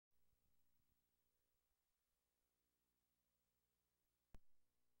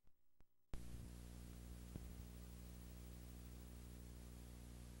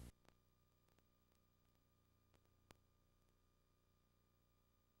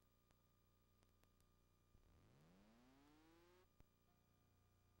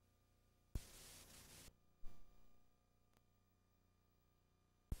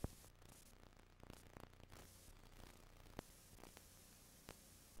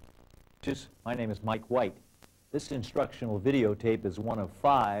My name is Mike White. This instructional videotape is one of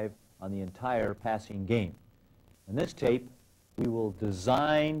 5 on the entire passing game. In this tape, we will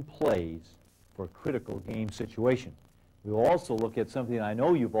design plays for critical game situations. We will also look at something I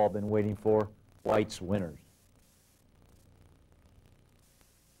know you've all been waiting for, White's winners.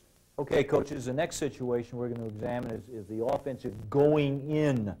 Okay, coaches, the next situation we're going to examine is the offensive going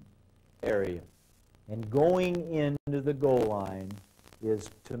in area. And going into the goal line is,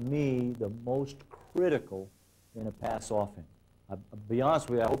 to me, the most critical in a pass offense. I'll be honest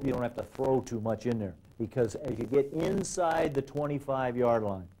with you, I hope you don't have to throw too much in there, because as you get inside the 25-yard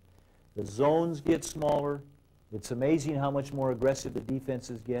line, the zones get smaller. It's amazing how much more aggressive the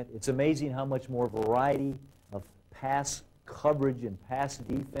defenses get. It's amazing how much more variety of pass coverage and pass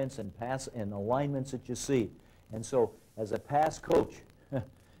defense and pass and alignments that you see. And so, as a pass coach,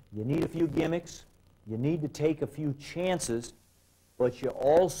 you need a few gimmicks. You need to take a few chances, but you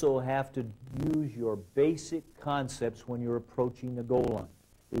also have to use your basic concepts when you're approaching the goal line.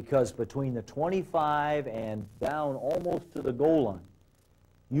 Because between the 25 and down almost to the goal line,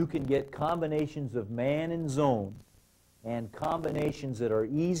 you can get combinations of man and zone and combinations that are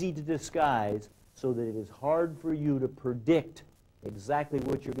easy to disguise so that it is hard for you to predict exactly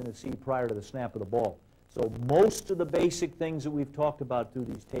what you're going to see prior to the snap of the ball. So most of the basic things that we've talked about through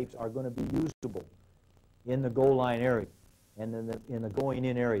these tapes are going to be usable in the goal line area and in the going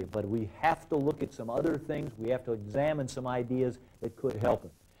in area. But we have to look at some other things. We have to examine some ideas that could help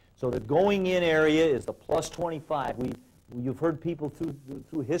us. So the going in area is the plus 25. You've heard people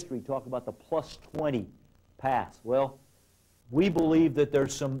through history talk about the plus 20 pass. Well, we believe that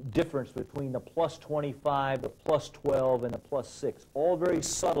there's some difference between the plus 25, the plus 12, and the plus 6. All very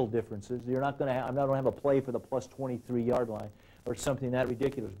subtle differences. I'm not going to have a play for the plus 23-yard line or something that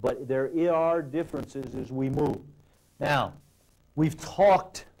ridiculous. But there are differences as we move. Now, we've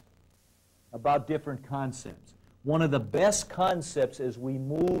talked about different concepts. One of the best concepts as we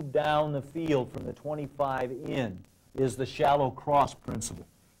move down the field from the 25 in is the shallow cross principle.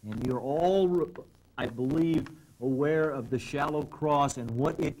 And you're all, I believe, aware of the shallow cross and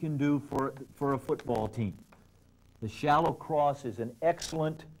what it can do for a football team. The shallow cross is an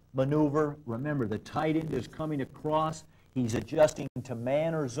excellent maneuver. Remember, the tight end is coming across. He's adjusting to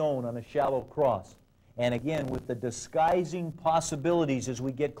man or zone on a shallow cross. And again, with the disguising possibilities as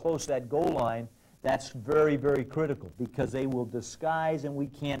we get close to that goal line, that's very, very critical, because they will disguise and we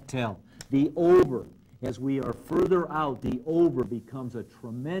can't tell. The over, as we are further out, the over becomes a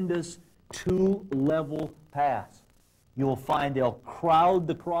tremendous two-level pass. You will find they'll crowd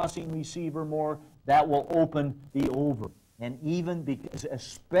the crossing receiver more. That will open the over. And even because,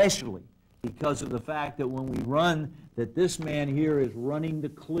 especially because of the fact that when we run, that this man here is running the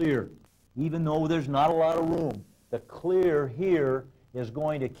clear. Even though there's not a lot of room, the clear here is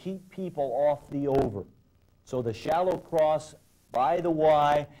going to keep people off the over. So the shallow cross by the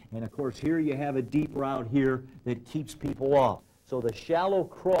Y, and of course here you have a deep route here that keeps people off. So the shallow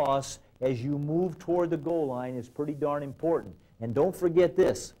cross as you move toward the goal line is pretty darn important. And don't forget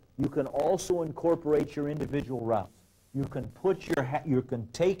this, you can also incorporate your individual routes. You can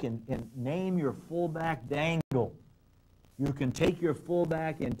take and name your fullback dangle. You can take your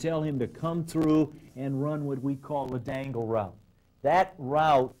fullback and tell him to come through and run what we call a dangle route. That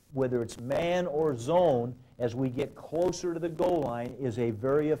route, whether it's man or zone, as we get closer to the goal line, is a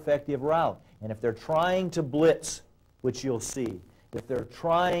very effective route. And if they're trying to blitz, which you'll see, if they're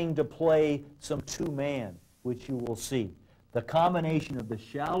trying to play some two-man, which you will see, the combination of the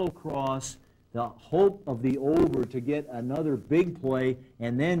shallow cross, the hope of the over to get another big play,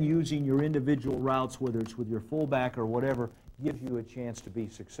 and then using your individual routes, whether it's with your fullback or whatever, gives you a chance to be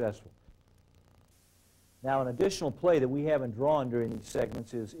successful. Now, an additional play that we haven't drawn during these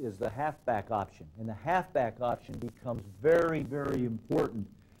segments is the halfback option. And the halfback option becomes very, very important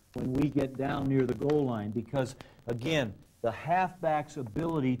when we get down near the goal line because, again, the halfback's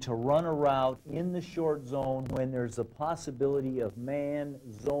ability to run a route in the short zone when there's a possibility of man,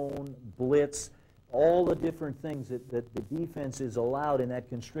 zone, blitz, all the different things that the defense is allowed in that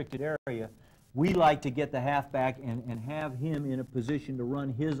constricted area, we like to get the halfback and have him in a position to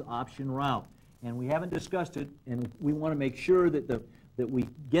run his option route. And we haven't discussed it, and we want to make sure that we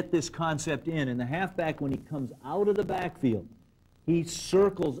get this concept in. And the halfback, when he comes out of the backfield, he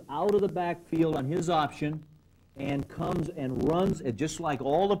circles out of the backfield on his option and comes and runs, just like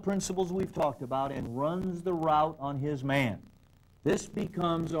all the principles we've talked about, and runs the route on his man. This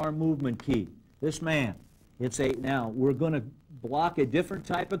becomes our movement key. This man. Now, we're going to block a different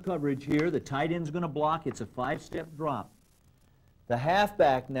type of coverage here. The tight end's going to block. It's a 5-step drop. The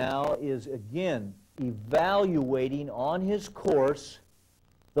halfback now is, again, evaluating on his course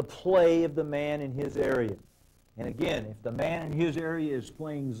the play of the man in his area. And again, if the man in his area is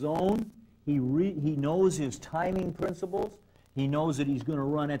playing zone, he knows his timing principles. He knows that he's going to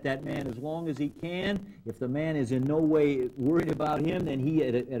run at that man as long as he can. If the man is in no way worried about him, then he,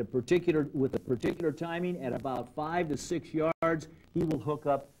 with a particular timing, at about 5 to 6 yards, he will hook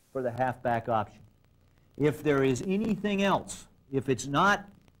up for the halfback option. If there is anything else, if it's not,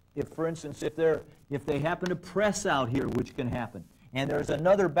 for instance, if they happen to press out here, which can happen, and there's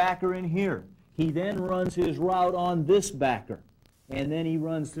another backer in here, he then runs his route on this backer, and then he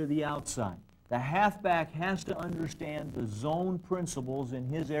runs to the outside. The halfback has to understand the zone principles in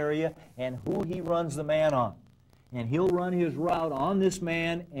his area and who he runs the man on. And he'll run his route on this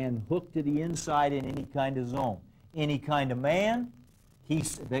man and hook to the inside in any kind of zone. Any kind of man,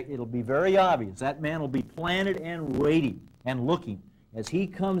 it'll be very obvious. That man will be planted and waiting and looking. As he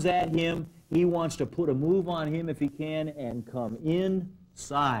comes at him, he wants to put a move on him if he can and come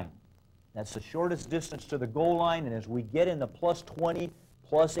inside. That's the shortest distance to the goal line, and as we get in the plus 20,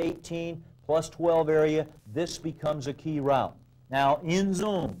 plus 18, plus 12 area, this becomes a key route. Now, in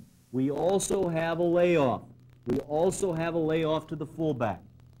zone, we also have a layoff. We also have a layoff to the fullback.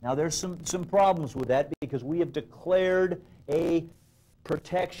 Now, there's some problems with that because we have declared a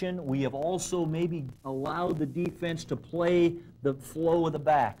protection. We have also maybe allowed the defense to play the flow of the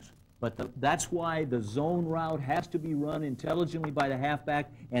backs. But that's why the zone route has to be run intelligently by the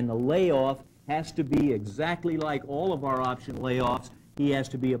halfback, and the layoff has to be exactly like all of our option layoffs. He has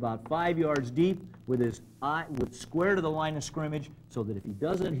to be about 5 yards deep with his eye square to the line of scrimmage, so that if he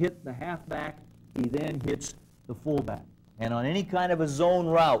doesn't hit the halfback, he then hits the fullback. And on any kind of a zone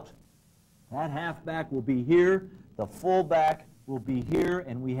route, that halfback will be here, the fullback will be here,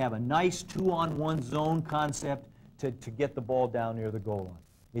 and we have a nice 2-on-1 zone concept to get the ball down near the goal line.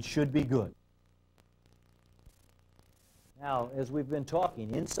 It should be good. Now, as we've been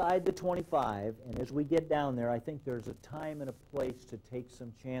talking, inside the 25, and as we get down there, I think there's a time and a place to take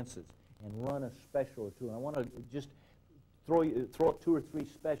some chances and run a special or two. And I want to just throw up 2 or 3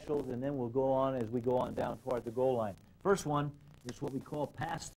 specials, and then we'll go on as we go on down toward the goal line. First one is what we call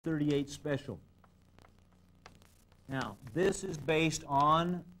pass 38 special. Now, this is based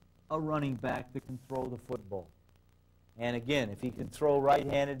on a running back that can throw the football. And again, if he can throw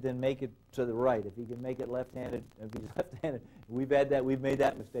right-handed, then make it to the right. If he can make it left-handed, if he's left-handed, we've made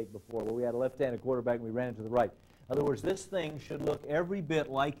that mistake before, where we had a left-handed quarterback and we ran it to the right. In other words, this thing should look every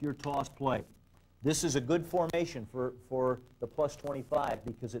bit like your toss play. This is a good formation for the plus 25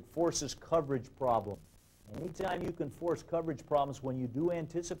 because it forces coverage problems. Anytime you can force coverage problems when you do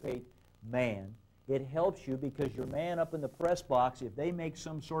anticipate man, it helps you because your man up in the press box, if they make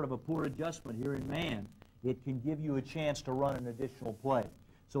some sort of a poor adjustment here in man, it can give you a chance to run an additional play.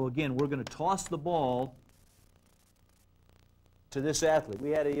 So again, we're going to toss the ball to this athlete. We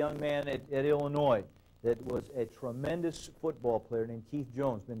had a young man at Illinois that was a tremendous football player named Keith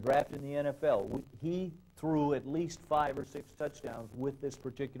Jones, been drafted in the NFL. He threw at least 5 or 6 touchdowns with this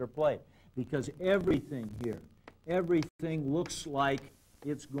particular play because everything here, everything looks like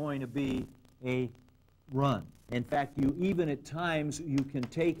it's going to be a run. In fact, you even at times you can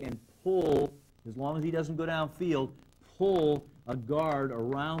take and pull, as long as he doesn't go downfield, pull a guard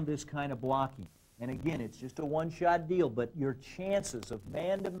around this kind of blocking. And again, it's just a one-shot deal, but your chances of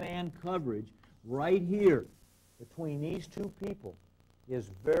man-to-man coverage right here between these two people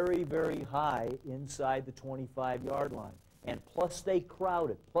is very, very high inside the 25-yard line. And plus they crowd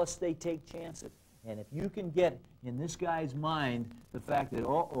it, plus they take chances. And if you can get in this guy's mind the fact that,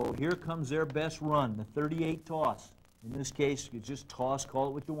 uh-oh, here comes their best run, the 38 toss. In this case, you just toss, call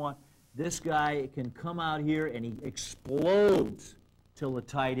it what you want. This guy can come out here and he explodes till the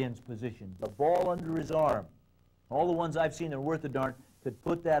tight end's position. The ball under his arm. All the ones I've seen that are worth a darn could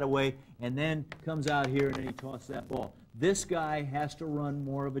put that away and then comes out here and he tosses that ball. This guy has to run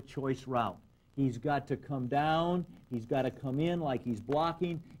more of a choice route. He's got to come down, he's got to come in like he's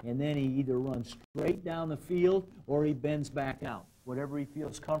blocking, and then he either runs straight down the field or he bends back out, whatever he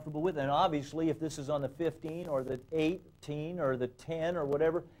feels comfortable with. And obviously, if this is on the 15 or the 18 or the 10 or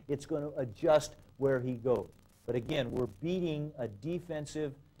whatever, it's going to adjust where he goes. But again, we're beating a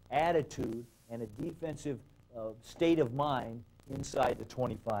defensive attitude and a defensive state of mind inside the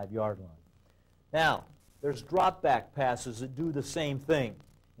 25-yard line. Now, there's drop-back passes that do the same thing.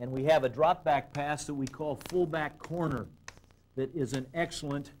 And we have a drop-back pass that we call fullback corner that is an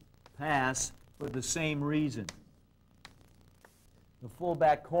excellent pass for the same reason. The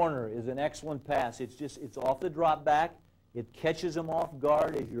fullback corner is an excellent pass. It's off the drop back. It catches them off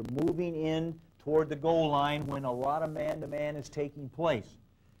guard as you're moving in toward the goal line when a lot of man-to-man is taking place.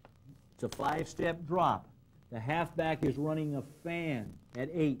 It's a 5-step drop. The halfback is running a fan at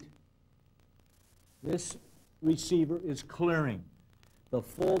 8. This receiver is clearing. The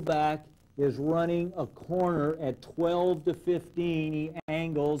fullback is running a corner at 12 to 15. He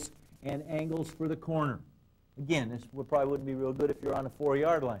angles and angles for the corner. Again, this probably wouldn't be real good if you're on the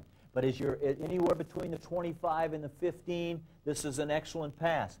 4-yard line. But as you're anywhere between the 25 and the 15, this is an excellent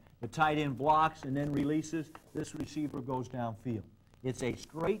pass. The tight end blocks and then releases. This receiver goes downfield. It's a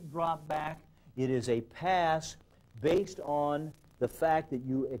straight drop back. It is a pass based on the fact that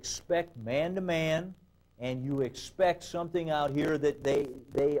you expect man-to-man, and you expect something out here that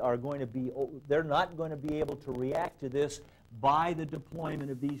they are going to be, they're not going to be able to react to this by the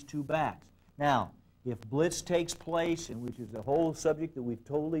deployment of these two backs. Now, if blitz takes place, and which is the whole subject that we've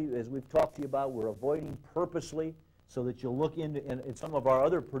totally, as we've talked to you about, we're avoiding purposely so that you'll look into in some of our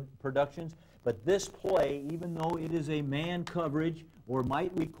other productions. But this play, even though it is a man coverage or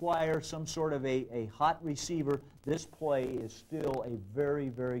might require some sort of a hot receiver, this play is still a very,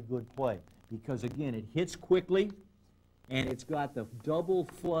 very good play. Because, again, it hits quickly, and it's got the double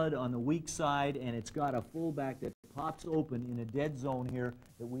flood on the weak side, and it's got a fullback that pops open in a dead zone here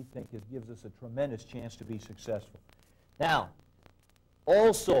that we think gives us a tremendous chance to be successful. Now,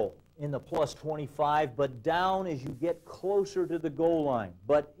 also in the plus 25, but down as you get closer to the goal line.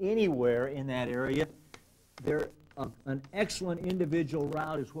 But anywhere in that area, an excellent individual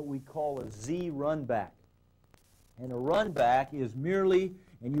route is what we call a Z run back. And a run back is merely,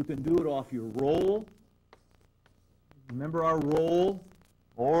 and you can do it off your roll. Remember our roll?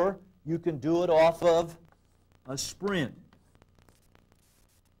 Or you can do it off of a sprint.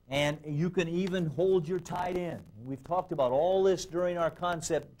 And you can even hold your tight end. We've talked about all this during our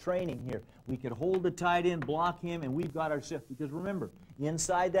concept training here. We could hold the tight end, block him, and we've got ourselves, because remember,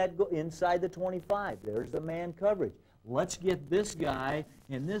 inside the 25, there's the man coverage. Let's get this guy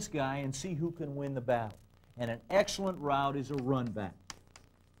and see who can win the battle. And an excellent route is a run back.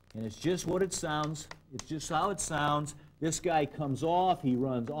 And it's just what it sounds. It's just how it sounds. This guy comes off. He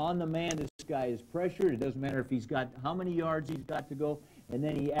runs on the man. This guy is pressured. It doesn't matter if he's got how many yards he's got to go. And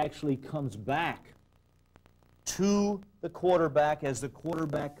then he actually comes back to the quarterback as the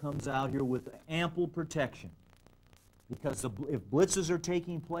quarterback comes out here with ample protection. Because if blitzes are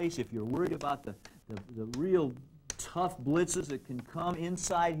taking place, if you're worried about the real tough blitzes that can come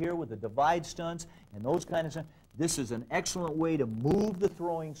inside here with the divide stunts and those kind of stuff, this is an excellent way to move the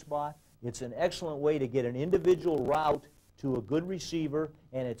throwing spot. It's an excellent way to get an individual route to a good receiver,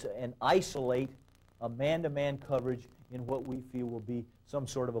 and isolate a man-to-man coverage in what we feel will be some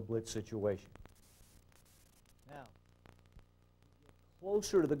sort of a blitz situation. Now,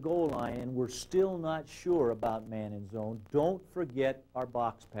 closer to the goal line, and we're still not sure about man and zone, don't forget our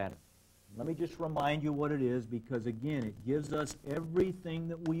box pattern. Let me just remind you what it is, because, again, it gives us everything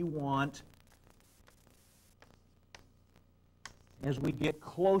that we want as we get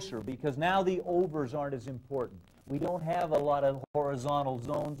closer, because now the overs aren't as important. We don't have a lot of horizontal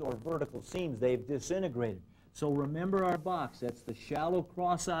zones or vertical seams. They've disintegrated. So remember our box. That's the shallow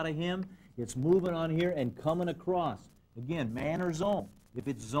cross out of him. It's moving on here and coming across. Again, man or zone. If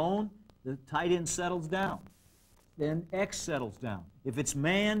it's zone, the tight end settles down. Then X settles down. If it's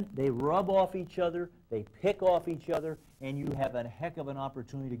man, they rub off each other, they pick off each other, and you have a heck of an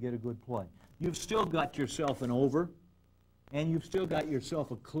opportunity to get a good play. You've still got yourself an over, and you've still got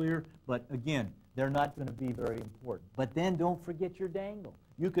yourself a clear, but again, they're not going to be very important. But then don't forget your dangle.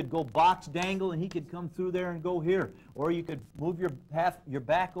 You could go box dangle, and he could come through there and go here. Or you could move your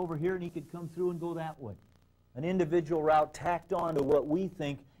back over here, and he could come through and go that way. An individual route tacked on to what we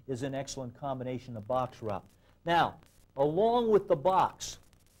think is an excellent combination of box route. Now, along with the box,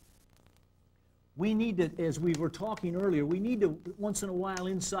 we need to, as we were talking earlier, we need to, once in a while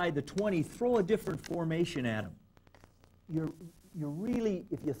inside the 20, throw a different formation at him. You're really,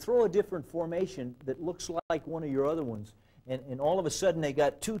 if you throw a different formation that looks like one of your other ones, and all of a sudden they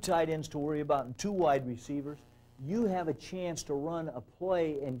got two tight ends to worry about and two wide receivers, you have a chance to run a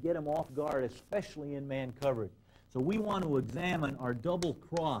play and get them off guard, especially in man coverage. So we want to examine our double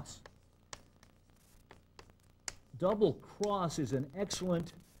cross. Double cross is an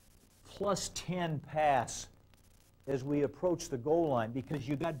excellent +10 pass as we approach the goal line, because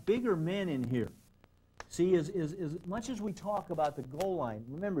you got bigger men in here. See, as much as we talk about the goal line,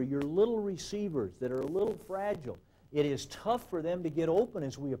 remember, your little receivers that are a little fragile, it is tough for them to get open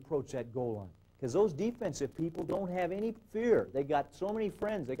as we approach that goal line, because those defensive people don't have any fear. They got so many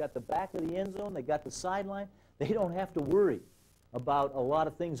friends. They got the back of the end zone. They got the sideline. They don't have to worry about a lot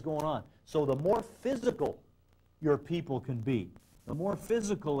of things going on. So the more physical your people can be, the more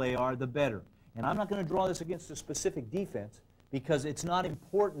physical they are, the better. And I'm not going to draw this against a specific defense, because it's not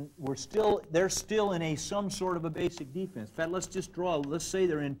important. They're still in some sort of a basic defense. In fact, let's just draw. Let's say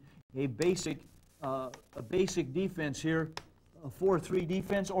they're in a basic defense here, a 4-3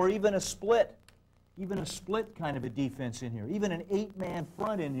 defense, or even a split kind of a defense in here, even an 8-man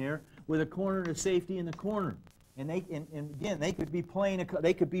front in here with a corner and a safety in the corner. And again, they could be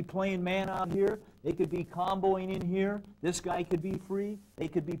playing man out here. They could be comboing in here. This guy could be free. They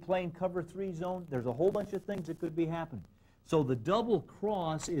could be playing cover 3 zone. There's a whole bunch of things that could be happening. So the double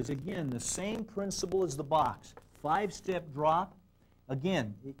cross is, again, the same principle as the box. 5-step drop.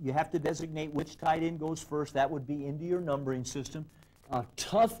 Again, you have to designate which tight end goes first. That would be into your numbering system. A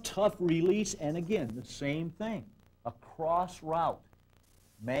tough release, and again, the same thing. A cross route.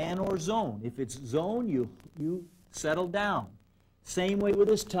 Man or zone. If it's zone, you settle down. Same way with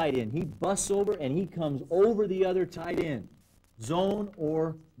this tight end. He busts over and he comes over the other tight end. Zone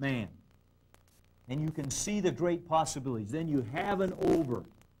or man. And you can see the great possibilities. Then you have an over.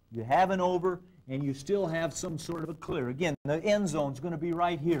 You have an over, and you still have some sort of a clear. Again, the end zone's going to be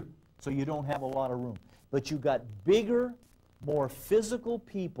right here, so you don't have a lot of room. But you've got bigger, more physical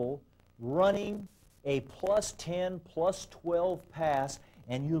people running a +10, +12 pass,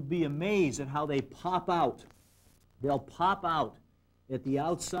 and you'll be amazed at how they pop out. They'll pop out at the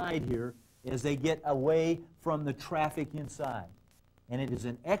outside here as they get away from the traffic inside. And it is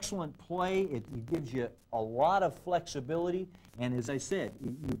an excellent play. It gives you a lot of flexibility. And as I said,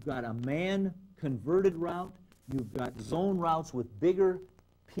 you've got a man-converted route. You've got zone routes with bigger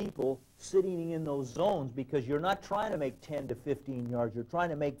people sitting in those zones, because you're not trying to make 10 to 15 yards. You're trying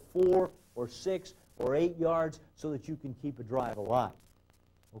to make 4 or 6 or 8 yards so that you can keep a drive alive.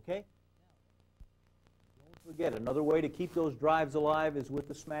 Okay? Don't forget, another way to keep those drives alive is with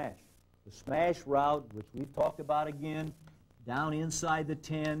the smash. The smash route, which we've talked about again, down inside the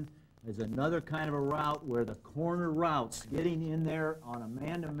 10, is another kind of a route where the corner routes, getting in there on a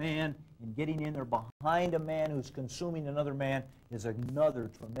man-to-man and getting in there behind a man who's consuming another man, is another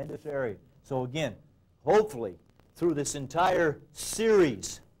tremendous area. So again, hopefully, through this entire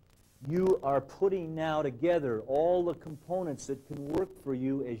series, you are putting now together all the components that can work for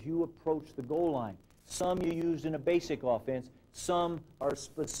you as you approach the goal line. Some you used in a basic offense, some are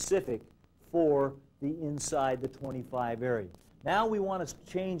specific for the inside the 25 area. Now we want to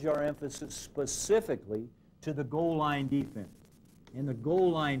change our emphasis specifically to the goal line defense and the goal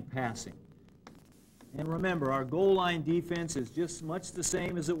line passing. And remember, our goal line defense is just much the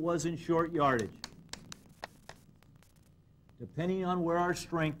same as it was in short yardage. Depending on where our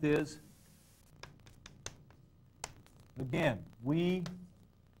strength is, again, we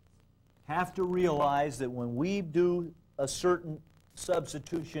have to realize that when we do a certain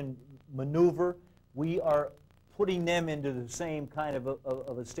substitution maneuver, we are putting them into the same kind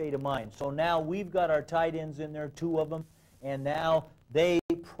of a state of mind. So now we've got our tight ends in there, 2 of them, and now they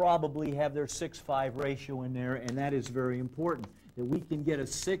probably have their 6-5 ratio in there, and that is very important, that we can get a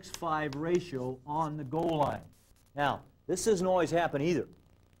 6-5 ratio on the goal line. Now, this doesn't always happen either,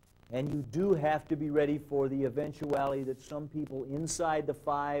 and you do have to be ready for the eventuality that some people inside the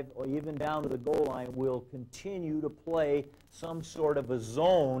 5 or even down to the goal line will continue to play some sort of a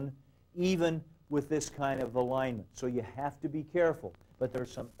zone even with this kind of alignment. So you have to be careful. But there's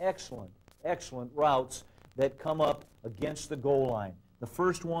some excellent, excellent routes that come up against the goal line. The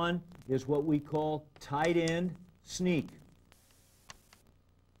first one is what we call tight end sneak.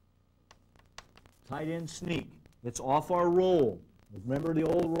 Tight end sneak. It's off our roll. Remember the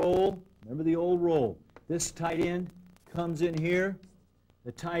old roll? Remember the old roll. This tight end comes in here.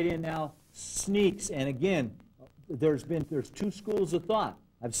 The tight end now sneaks. And again, there's 2 schools of thought.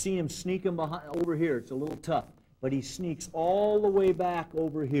 I've seen him sneak him behind over here. It's a little tough. But he sneaks all the way back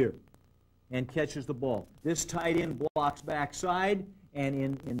over here and catches the ball. This tight end blocks backside, and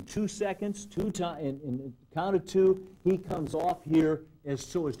in 2 seconds, in count of 2, he comes off here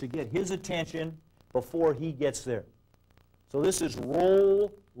so as to get his attention before he gets there. So this is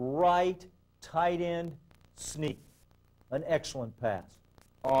roll, right, tight end, sneak. An excellent pass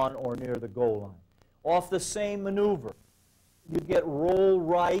on or near the goal line. Off the same maneuver, you get roll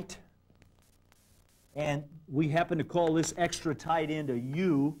right, and we happen to call this extra tight end a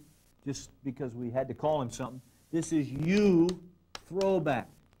U, just because we had to call him something. This is U throwback.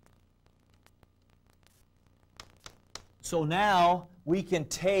 So now we can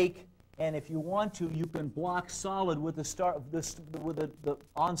take, and if you want to, you can block solid with the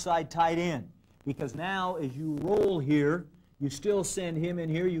onside tight end, because now as you roll here, you still send him in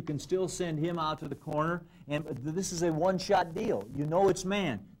here. You can still send him out to the corner. And this is a one-shot deal. You know it's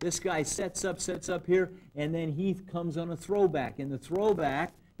man. This guy sets up here, and then Heath comes on a throwback. And the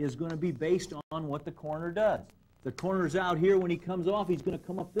throwback is going to be based on what the corner does. The corner's out here. When he comes off, he's going to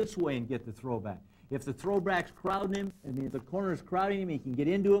come up this way and get the throwback. If the throwback's crowding him, and if the corner's crowding him, he can get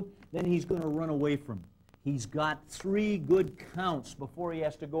into him, then he's going to run away from him. He's got 3 good counts before he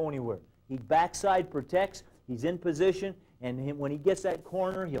has to go anywhere. He backside protects, he's in position, and when he gets that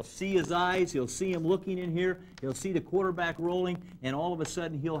corner, he'll see his eyes, he'll see him looking in here, he'll see the quarterback rolling, and all of a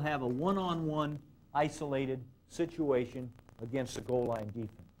sudden he'll have a one-on-one isolated situation against the goal line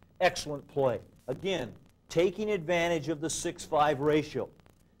defense. Excellent play. Again, taking advantage of the 6-5 ratio.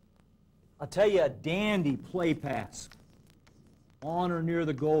 I'll tell you a dandy play pass on or near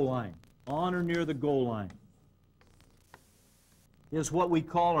the goal line. On or near the goal line is what we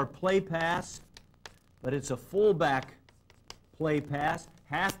call our play pass, but it's a fullback play pass,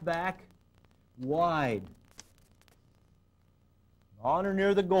 halfback, wide. On or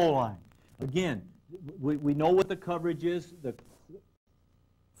near the goal line. Again, we know what the coverage is. The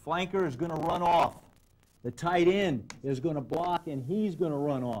flanker is going to run off. The tight end is going to block, and he's going to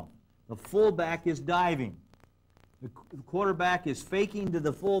run off. The fullback is diving. The quarterback is faking to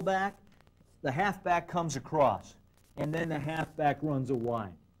the fullback. The halfback comes across, and then the halfback runs a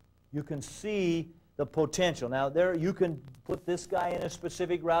wide. You can see the potential. Now, there you can put this guy in a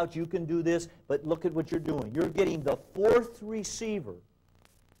specific route. You can do this, but look at what you're doing. You're getting the 4th receiver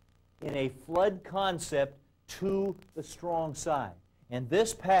in a flood concept to the strong side. And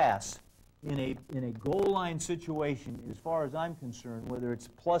this pass in a goal line situation, as far as I'm concerned, whether it's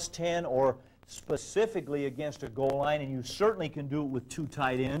 +10 or specifically against a goal line, and you certainly can do it with 2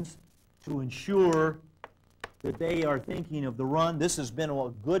 tight ends to ensure that they are thinking of the run. This has been a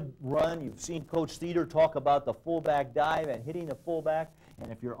good run. You've seen Coach Theater talk about the fullback dive and hitting the fullback.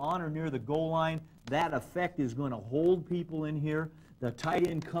 And if you're on or near the goal line, that effect is going to hold people in here. The tight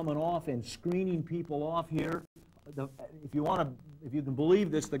end coming off and screening people off here. If you can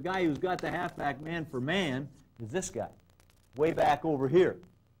believe this, the guy who's got the halfback man for man is this guy, way back over here.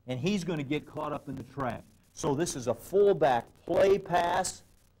 And he's going to get caught up in the trap. So this is a fullback play pass,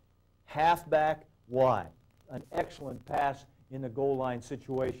 halfback wide. An excellent pass in the goal line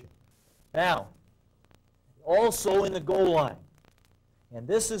situation. Now, also in the goal line, and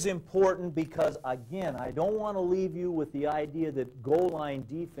this is important because, again, I don't want to leave you with the idea that goal line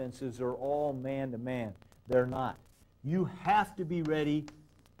defenses are all man-to-man. They're not. You have to be ready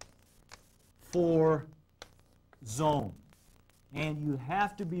for zone. And you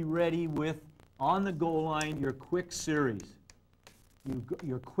have to be ready with, on the goal line, your quick series.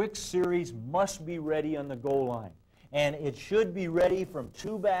 Your quick series must be ready on the goal line. And it should be ready from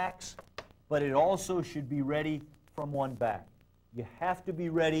 2 backs, but it also should be ready from 1 back. You have to be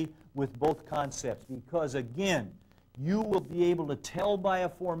ready with both concepts because, again, you will be able to tell by a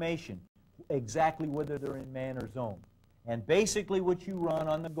formation exactly whether they're in man or zone. And basically what you run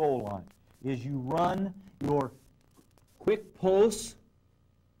on the goal line is you run your quick posts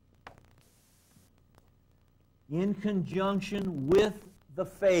in conjunction with the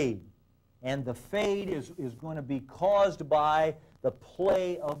fade. And the fade is going to be caused by the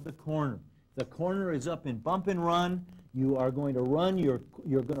play of the corner. The corner is up in bump and run. You are going to run you're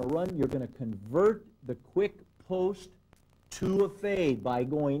going to convert the quick post to a fade by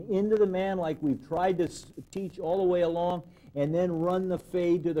going into the man like we've tried to teach all the way along, and then run the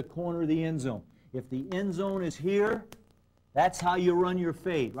fade to the corner of the end zone. If the end zone is here, that's how you run your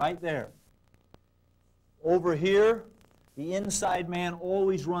fade, right there. Over here, the inside man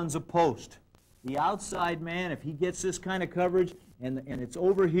always runs a post. The outside man, if he gets this kind of coverage and it's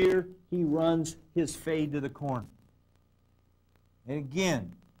over here, he runs his fade to the corner. And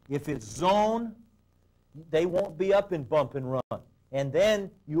again, if it's zone, they won't be up in bump and run. And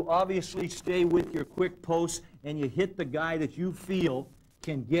then you obviously stay with your quick posts and you hit the guy that you feel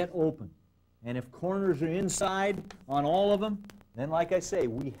can get open. And if corners are inside on all of them, then like I say,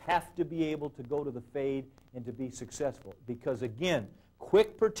 we have to be able to go to the fade and to be successful. Because again,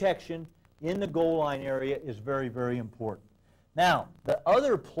 quick protection in the goal line area is very, very important. Now, the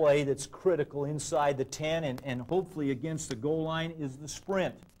other play that's critical inside the 10 and hopefully against the goal line is the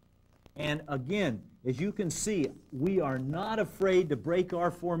sprint. And again, as you can see, we are not afraid to break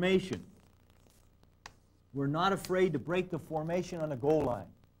our formation. We're not afraid to break the formation on the goal line.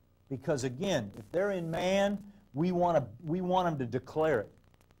 Because again, if they're in man, we want them to declare it.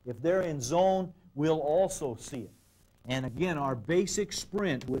 If they're in zone, we'll also see it. And again, our basic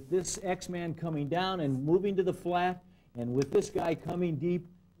sprint with this X-man coming down and moving to the flat, and with this guy coming deep,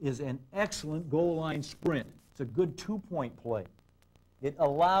 is an excellent goal line sprint. It's a good two-point play. It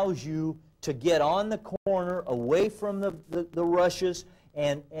allows you to get on the corner, away from the rushes,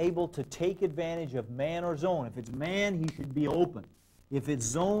 and able to take advantage of man or zone. If it's man, he should be open. If it's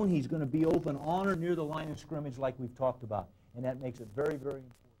zone, he's going to be open on or near the line of scrimmage like we've talked about. And that makes it very, very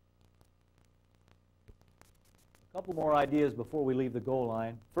important. A couple more ideas before we leave the goal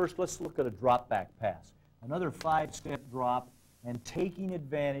line. First, let's look at a drop back pass. Another 5-step drop and taking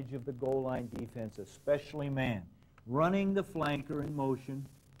advantage of the goal line defense, especially man. Running the flanker in motion,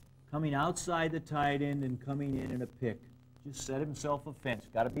 coming outside the tight end and coming in a pick. Just set himself a fence.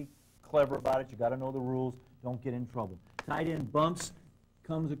 Got to be clever about it. You got to know the rules. Don't get in trouble. Tight end bumps,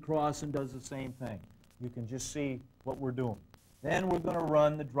 comes across and does the same thing. You can just see what we're doing. Then we're going to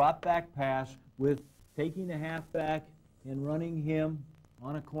run the drop back pass with taking the halfback and running him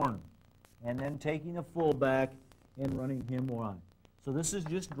on a corner, and then taking a fullback and running him wide. So this is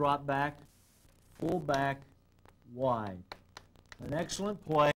just drop back, fullback, wide. An excellent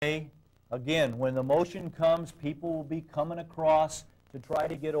play. Again, when the motion comes, people will be coming across to try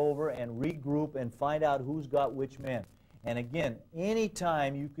to get over and regroup and find out who's got which man. And again,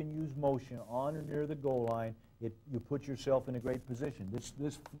 anytime you can use motion on or near the goal line, you put yourself in a great position.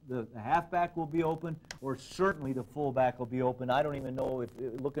 The halfback will be open, or certainly the fullback will be open. I don't even know, if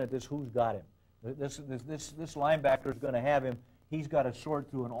looking at this, who's got him. This linebacker is going to have him. He's got to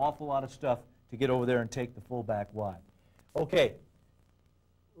sort through an awful lot of stuff to get over there and take the fullback wide. Okay,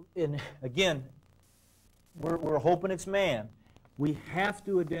 and again, we're hoping it's man. We have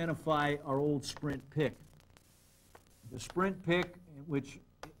to identify our old sprint pick. The sprint pick, which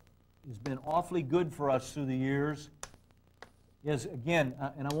has been awfully good for us through the years, is, again,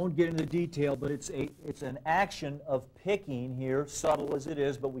 and I won't get into detail, but it's an action of picking here, subtle as it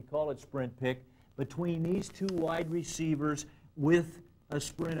is, but we call it sprint pick, between these two wide receivers with a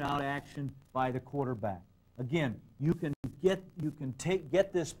sprint out action by the quarterback. Again, you can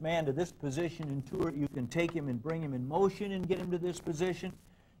get this man to this position and tour. You can take him and bring him in motion and get him to this position.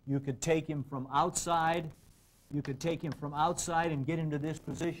 You could take him from outside. You could take him from outside and get him to this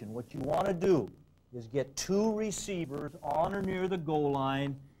position. What you want to do is get two receivers on or near the goal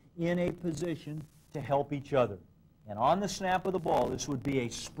line in a position to help each other. And on the snap of the ball, this would be a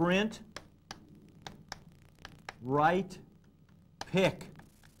sprint, right, pick.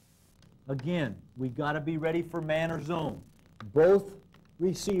 Again, we got to be ready for man or zone. Both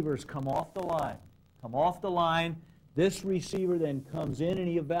receivers come off the line. Come off the line. This receiver then comes in and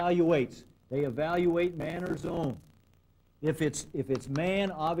he evaluates. They evaluate man or zone. If it's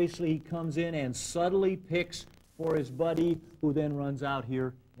man, obviously he comes in and subtly picks for his buddy, who then runs out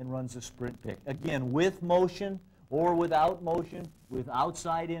here and runs a sprint pick. Again, with motion or without motion, with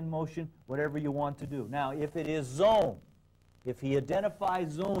outside-in motion, whatever you want to do. Now, if it is zone, if he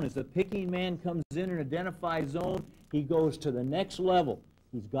identifies zone, as the picking man comes in and identifies zone, he goes to the next level.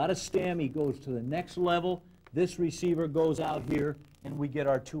 He's got a stem, he goes to the next level. This receiver goes out here, and we get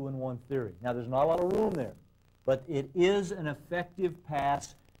our 2-and-1 theory. Now, there's not a lot of room there, but it is an effective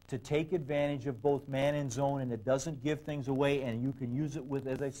pass to take advantage of both man and zone, and it doesn't give things away, and you can use it with,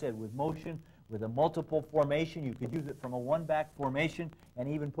 as I said, with motion, with a multiple formation. You could use it from a one-back formation and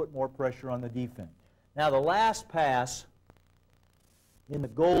even put more pressure on the defense. Now, the last pass in the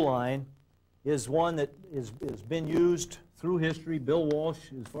goal line is one that has been used through history. Bill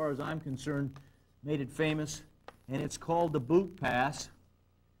Walsh, as far as I'm concerned, made it famous, and it's called the boot pass.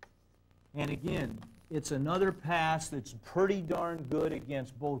 And again, it's another pass that's pretty darn good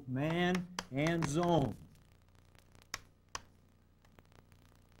against both man and zone.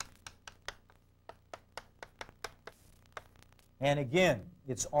 And again,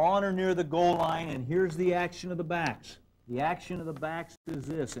 it's on or near the goal line, and here's the action of the backs. The action of the backs is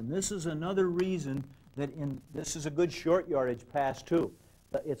this, and this is another reason that this is a good short yardage pass too.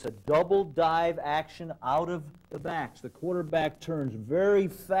 It's a double dive action out of the backs. The quarterback turns very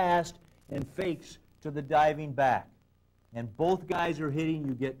fast and fakes to the diving back. And both guys are hitting.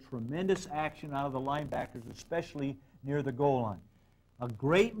 You get tremendous action out of the linebackers, especially near the goal line. A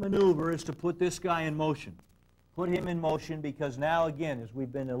great maneuver is to put this guy in motion. Put him in motion, because now, again, as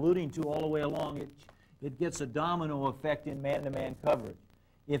we've been alluding to all the way along, it gets a domino effect in man-to-man coverage.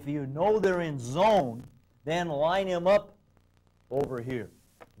 If you know they're in zone, then line him up over here.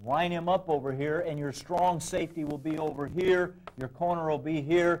 Line him up over here, and your strong safety will be over here. Your corner will be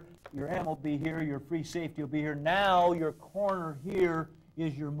here. Your M will be here. Your free safety will be here. Now your corner here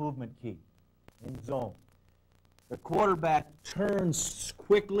is your movement key in zone. The quarterback turns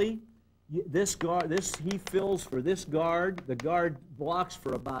quickly. He fills for this guard. The guard blocks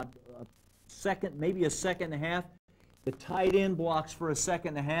for about a second, maybe a second and a half. The tight end blocks for a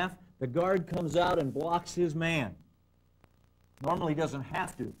second and a half. The guard comes out and blocks his man. Normally he doesn't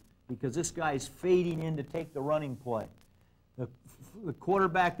have to, because this guy's fading in to take the running play. The the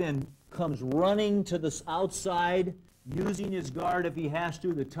quarterback then comes running to the outside, using his guard if he has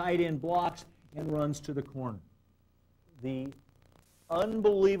to. The tight end blocks and runs to the corner. The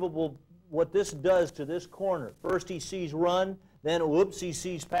unbelievable what this does to this corner. First he sees run, then whoops, he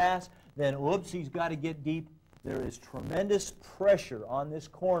sees pass, then whoops, he's got to get deep. There is tremendous pressure on this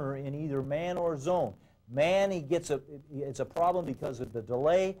corner in either man or zone. Man, it's a problem because of the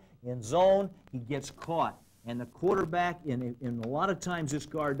delay. In zone, he gets caught. And the quarterback, in a lot of times this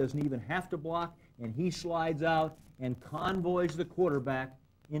guard doesn't even have to block, and he slides out and convoys the quarterback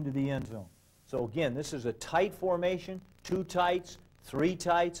into the end zone. So again, this is a tight formation, 2 tights, 3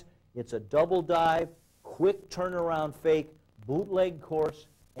 tights. It's a double dive, quick turnaround fake, bootleg course,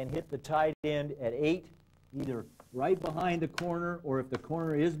 and hit the tight end at 8, either right behind the corner, or if the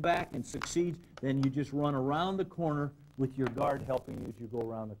corner is back and succeeds, then you just run around the corner with your guard helping you as you go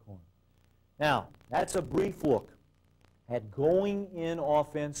around the corner. Now, that's a brief look at going-in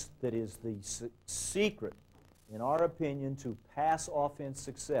offense that is the secret, in our opinion, to pass offense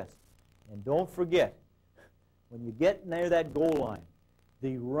success. And don't forget, when you get near that goal line,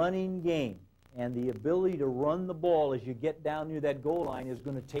 the running game and the ability to run the ball as you get down near that goal line is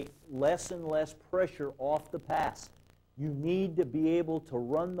going to take less and less pressure off the pass. You need to be able to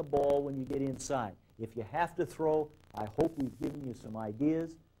run the ball when you get inside. If you have to throw, I hope we've given you some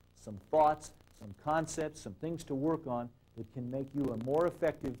ideas, some thoughts, some concepts, some things to work on that can make you a more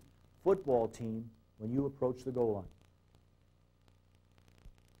effective football team when you approach the goal line.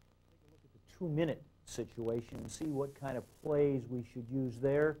 Take a look at the 2-minute situation and see what kind of plays we should use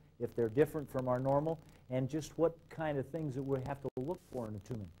there, if they're different from our normal, and just what kind of things that we have to look for in a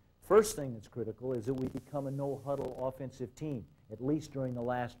 2-minute. First thing that's critical is that we become a no-huddle offensive team, at least during the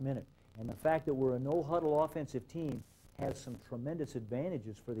last minute. And the fact that we're a no-huddle offensive team has some tremendous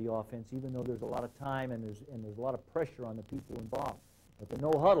advantages for the offense, even though there's a lot of time and there's a lot of pressure on the people involved. But the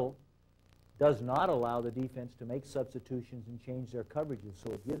no-huddle does not allow the defense to make substitutions and change their coverages,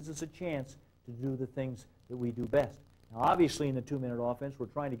 so it gives us a chance to do the things that we do best. Now, obviously, in the 2-minute offense, we're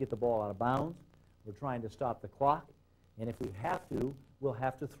trying to get the ball out of bounds. We're trying to stop the clock. And if we have to, we'll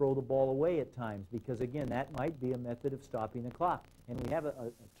have to throw the ball away at times because, again, that might be a method of stopping the clock. And we have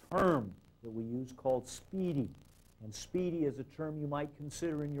a term that we use called speedy. And speedy is a term you might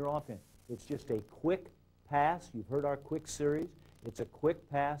consider in your offense. It's just a quick pass. You've heard our quick series. It's a quick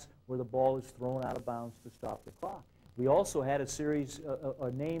pass where the ball is thrown out of bounds to stop the clock. We also had a series, a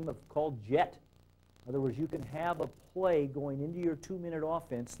name called jet. In other words, you can have a play going into your 2-minute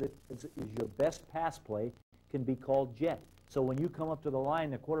offense that is your best pass play can be called jet. So when you come up to the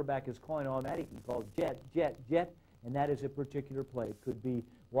line, the quarterback is calling automatically called jet, jet, jet, and that is a particular play. It could be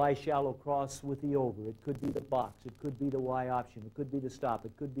Y shallow cross with the over. It could be the box. It could be the Y option. It could be the stop.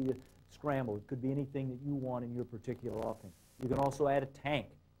 It could be the scramble. It could be anything that you want in your particular offense. You can also add a tank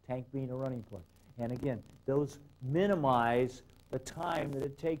being a running play. And again, those minimize the time that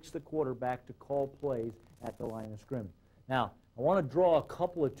it takes the quarterback to call plays at the line of scrimmage. Now, I want to draw a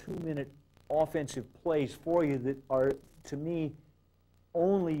couple of 2-minute offensive plays for you that are, to me,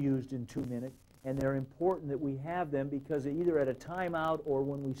 only used in 2 minutes, and they're important that we have them because either at a timeout or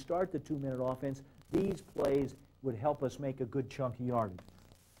when we start the 2-minute offense, these plays would help us make a good chunk of yardage.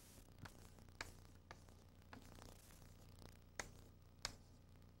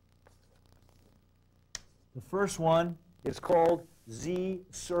 The first one is called Z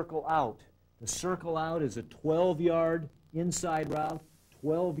circle out. The circle out is a 12-yard inside route,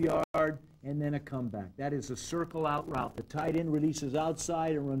 12-yard, and then a comeback. That is a circle out route. The tight end releases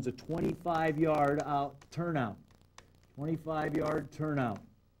outside and runs a 25-yard out turnout. 25-yard turnout.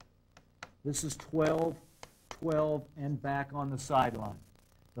 This is 12, 12, and back on the sideline.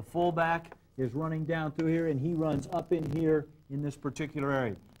 The fullback is running down through here, and he runs up in here in this particular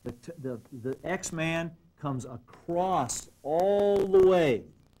area. The X-man comes across all the way,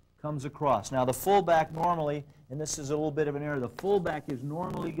 comes across. Now the fullback normally, and this is a little bit of an error, the fullback is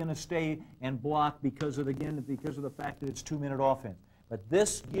normally going to stay and block because of the fact that it's 2-minute offense. But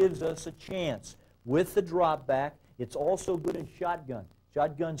this gives us a chance with the drop back. It's also good in shotgun.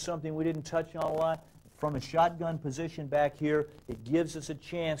 Shotgun's something we didn't touch on a lot. From a shotgun position back here, it gives us a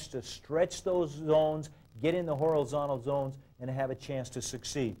chance to stretch those zones, get in the horizontal zones, and have a chance to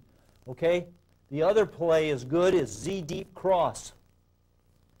succeed. Okay? The other play is good is Z deep cross.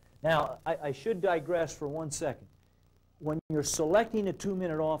 Now, I should digress for 1 second. When you're selecting a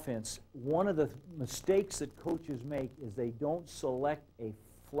 2-minute offense, one of the mistakes that coaches make is they don't select a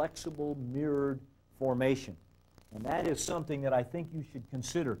flexible mirrored formation. And that is something that I think you should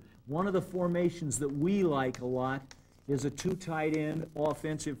consider. One of the formations that we like a lot is a 2 tight end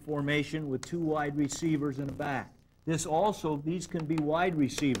offensive formation with 2 wide receivers and a back. These can be wide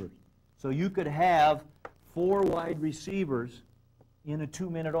receivers. So you could have 4 wide receivers in a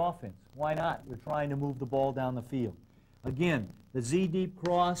 2-minute offense. Why not? You're trying to move the ball down the field. Again, the Z deep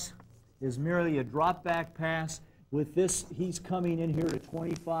cross is merely a drop back pass. With this, he's coming in here to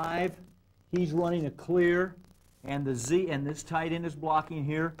 25. He's running a clear, and the Z, and this tight end is blocking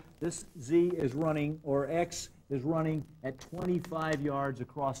here. This Z is running, or X is running at 25 yards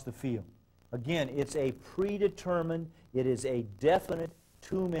across the field. Again, it's a predetermined, it is a definite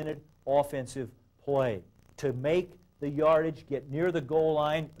 2-minute offensive play to make the yardage, get near the goal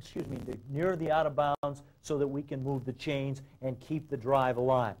line, near the out of bounds, so that we can move the chains and keep the drive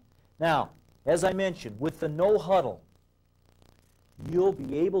alive. Now, as I mentioned, with the no huddle, you'll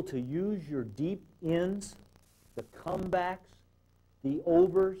be able to use your deep ins, the comebacks, the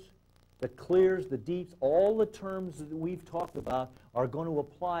overs, the clears, the deeps, all the terms that we've talked about are going to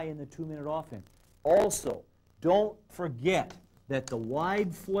apply in the 2-minute offense. Also, don't forget that the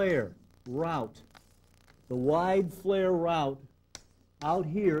wide flare route out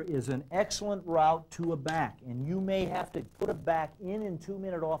here is an excellent route to a back, and you may have to put a back in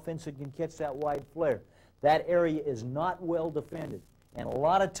 2-minute offense that can catch that wide flare. That area is not well defended, and a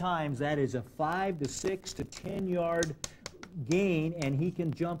lot of times that is a 5 to 6 to 10-yard gain, and he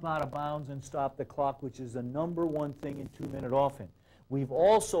can jump out of bounds and stop the clock, which is the #1 thing in 2-minute offense. We've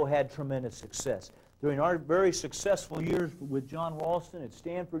also had tremendous success. During our very successful years with John Ralston at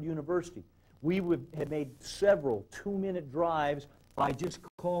Stanford University, we had made several 2-minute drives by just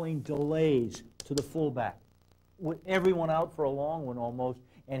calling delays to the fullback. With everyone out for a long one almost,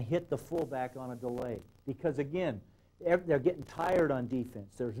 and hit the fullback on a delay. Because again, they're getting tired on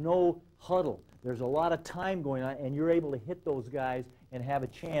defense. There's no huddle. There's a lot of time going on, and you're able to hit those guys and have a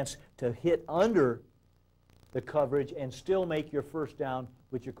chance to hit under the coverage and still make your first down,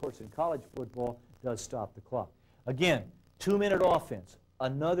 which of course in college football does stop the clock. Again, 2-minute offense.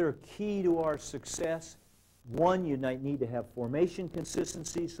 Another key to our success, one, you might need to have formation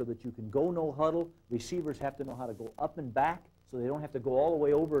consistency so that you can go no huddle. Receivers have to know how to go up and back so they don't have to go all the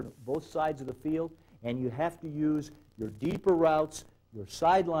way over both sides of the field. And you have to use your deeper routes, your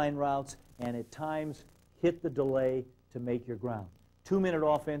sideline routes, and at times hit the delay to make your ground. 2-minute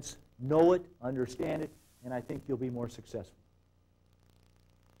offense, know it, understand it, and I think you'll be more successful.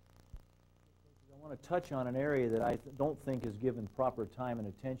 I want to touch on an area that I don't think is given proper time and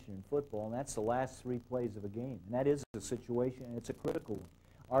attention in football, and that's the last 3 plays of a game. And that is a situation, and it's a critical one.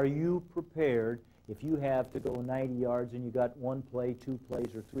 Are you prepared if you have to go 90 yards and you got 1 play, 2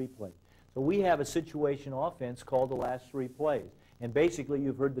 plays, or 3 plays? So we have a situation offense called the last 3 plays. And basically,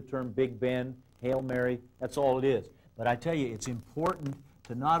 you've heard the term Big Ben, Hail Mary, that's all it is. But I tell you, it's important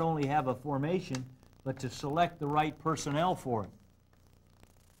to not only have a formation, but to select the right personnel for it.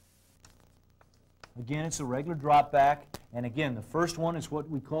 Again, it's a regular drop back. And again, the first one is what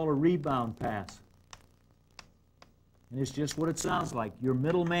we call a rebound pass. And it's just what it sounds like. Your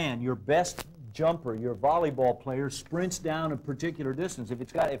middle man, your best jumper, your volleyball player, sprints down a particular distance. If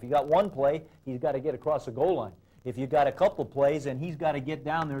you got 1 play, he's got to get across the goal line. If you've got a couple plays, and he's got to get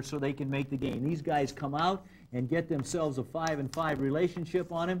down there so they can make the game. These guys come out and get themselves a 5-and-5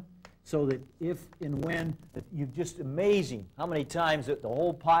 relationship on him, so that if and when, you're just amazing how many times that the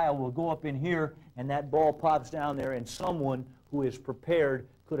whole pile will go up in here and that ball pops down there, and someone who is prepared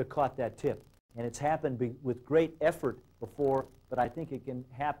could have caught that tip. And it's happened with great effort before, but I think it can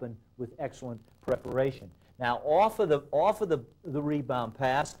happen with excellent preparation. Now, off of the rebound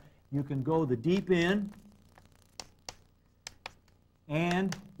pass, you can go the deep in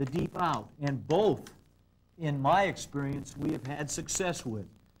and the deep out. And both, in my experience, we have had success with.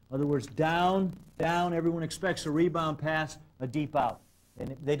 In other words, down, down, everyone expects a rebound pass, a deep out.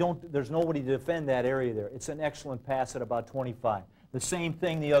 And there's nobody to defend that area there. It's an excellent pass at about 25. The same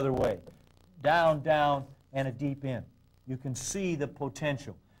thing the other way. Down, down, and a deep in. You can see the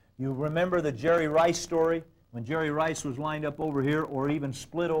potential. You remember the Jerry Rice story? When Jerry Rice was lined up over here or even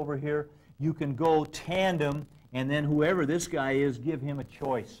split over here, you can go tandem, and then whoever this guy is, give him a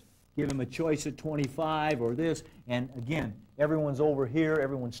choice. Give him a choice at 25 or this, and again, everyone's over here,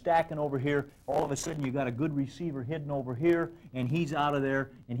 everyone's stacking over here. All of a sudden, you got a good receiver hidden over here, and he's out of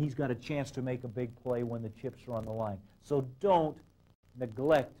there, and he's got a chance to make a big play when the chips are on the line. So don't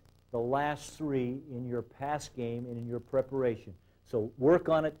neglect the last 3 in your pass game and in your preparation. So work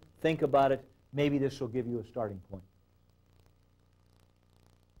on it, think about it. Maybe this will give you a starting point.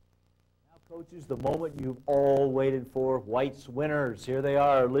 Now, coaches, the moment you've all waited for, White's winners. Here they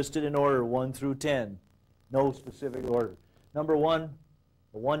are, listed in order, 1 through 10. No specific order. Number 1,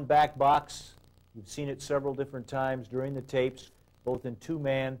 the 1 back box. You've seen it several different times during the tapes, both in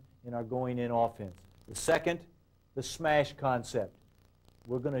 2-man and our going-in offense. The second the smash concept.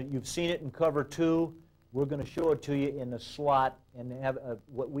 You've seen it in cover 2. We're going to show it to you in the slot and have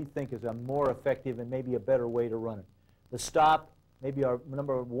what we think is a more effective and maybe a better way to run it. The stop, maybe our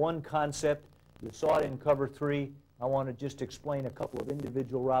number 1 concept. You saw it in cover 3. I want to just explain a couple of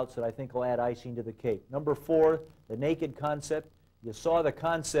individual routes that I think will add icing to the cake. Number 4, the naked concept. You saw the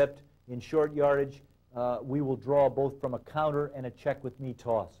concept in short yardage. We will draw both from a counter and a check with me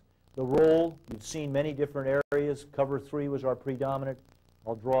toss. The roll, you've seen many different areas. Cover 3 was our predominant.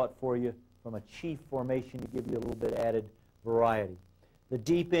 I'll draw it for you from a chief formation to give you a little bit added variety. The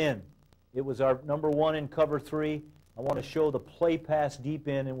deep in, it was our number 1 in cover 3. I want to show the play pass deep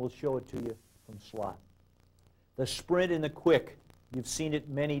in, and we'll show it to you from slot. The sprint and the quick, you've seen it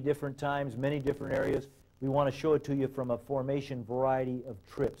many different times, many different areas. We want to show it to you from a formation variety of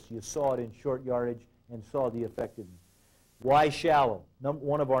trips. You saw it in short yardage and saw the effectiveness. Why shallow?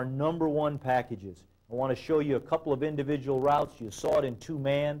 One of our number 1 packages. I want to show you a couple of individual routes. You saw it in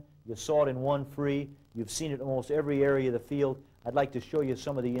 2-man. You saw it in 1 free. You've seen it in almost every area of the field. I'd like to show you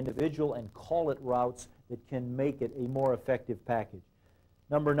some of the individual and call it routes that can make it a more effective package.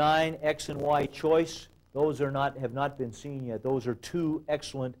 Number 9, X and Y choice. Those have not been seen yet. Those are 2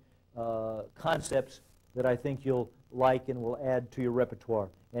 excellent concepts that I think you'll like and will add to your repertoire.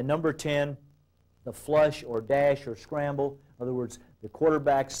 And number 10, the flush or dash or scramble. In other words, the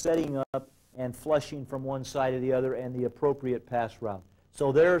quarterback setting up and flushing from one side to the other and the appropriate pass route.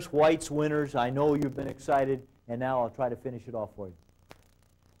 So there's White's winners. I know you've been excited, and now I'll try to finish it off for you.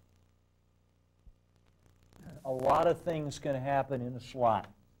 A lot of things can happen in a slot.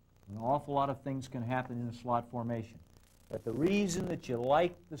 An awful lot of things can happen in a slot formation. But the reason that you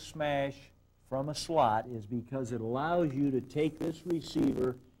like the smash from a slot is because it allows you to take this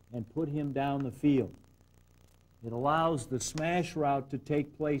receiver and put him down the field. It allows the smash route to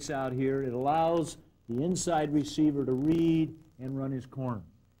take place out here. It allows the inside receiver to read and run his corner.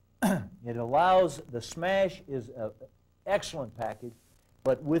 It allows, the smash is an excellent package,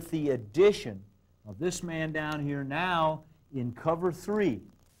 but with the addition of this man down here now in cover 3,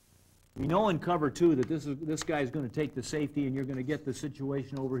 we know in cover 2 that this guy's going to take the safety and you're going to get the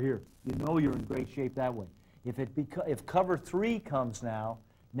situation over here. You know you're in great shape that way. If cover 3 comes now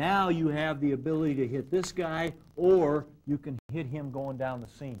you have the ability to hit this guy, or you can hit him going down the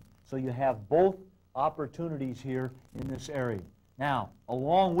seam. So you have both opportunities here in this area. Now,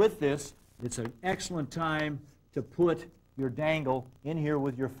 along with this, it's an excellent time to put your dangle in here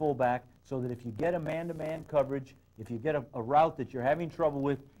with your fullback so that if you get a man-to-man coverage, if you get a route that you're having trouble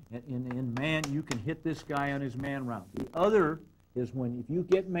with in man, you can hit this guy on his man route. The other is if you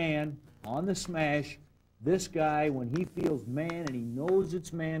get man on the smash, this guy, when he feels man and he knows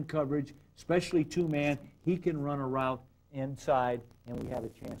it's man coverage, especially 2-man, he can run a route inside and we have a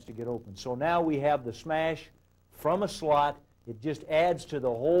chance to get open. So now we have the smash from a slot. It just adds to the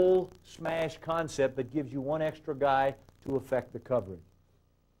whole smash concept but gives you one extra guy to affect the coverage.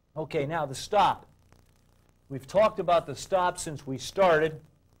 Okay, now the stop. We've talked about the stop since we started,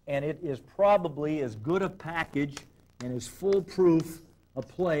 and it is probably as good a package and as foolproof a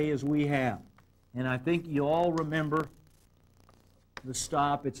play as we have. And I think you all remember the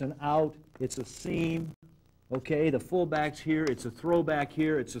stop. It's an out. It's a seam. Okay, the fullback's here. It's a throwback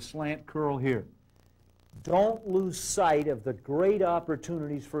here. It's a slant curl here. Don't lose sight of the great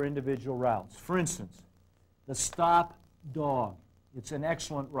opportunities for individual routes. For instance, the stop dog. It's an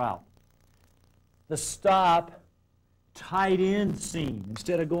excellent route. The stop tight end seam.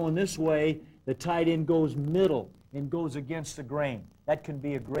 Instead of going this way, the tight end goes middle and goes against the grain. That can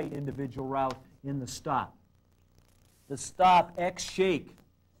be a great individual route in the stop. The stop X shake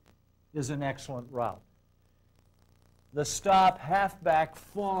is an excellent route. The stop halfback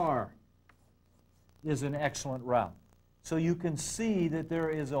far is an excellent route. So you can see that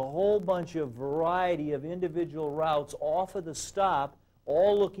there is a whole bunch of variety of individual routes off of the stop,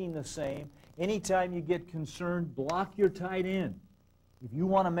 all looking the same. Anytime you get concerned, block your tight end. If you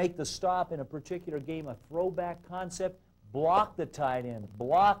want to make the stop in a particular game a throwback concept, block the tight end,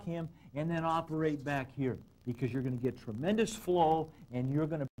 block him, and then operate back here because you're going to get tremendous flow and you're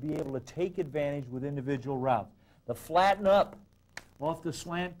going to be able to take advantage with individual routes. The flatten up off the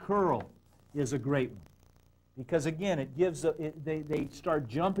slant curl is a great one because, again, it gives they start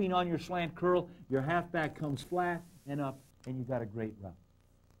jumping on your slant curl, your halfback comes flat and up, and you've got a great route.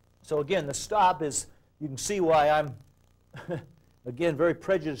 So, again, the stop is, you can see why I'm, again, very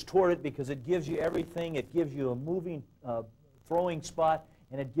prejudiced toward it because it gives you everything. It gives you a moving throwing spot,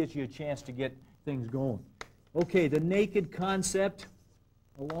 and it gives you a chance to get things going. Okay, the naked concept,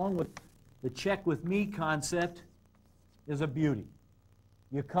 along with the check with me concept, is a beauty.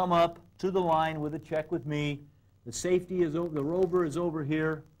 You come up to the line with a check with me. The safety is over, the rover is over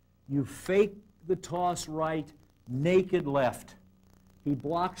here. You fake the toss right, naked left. He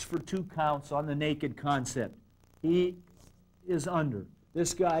blocks for 2 counts on the naked concept. He is under.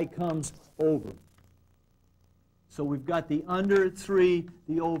 This guy comes over. So we've got the under at 3,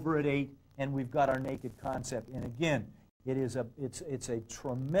 the over at 8, and we've got our naked concept. And again, it's a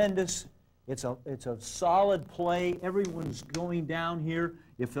tremendous, it's a solid play. Everyone's going down here.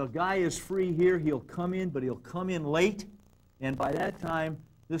 If a guy is free here, he'll come in, but he'll come in late. And by that time,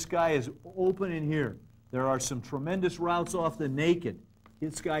 this guy is open in here. There are some tremendous routes off the naked.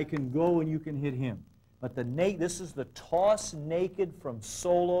 This guy can go and you can hit him. But this is the toss naked from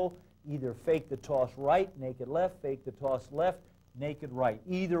solo. Either fake the toss right, naked left, fake the toss left, naked right.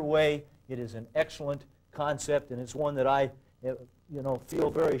 Either way, it is an excellent concept, and it's one that I feel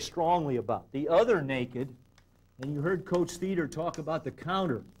very strongly about. The other naked, and you heard Coach Theater talk about the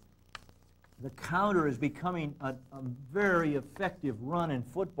counter. The counter is becoming a very effective run in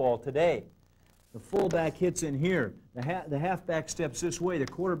football today. The fullback hits in here. The halfback steps this way. The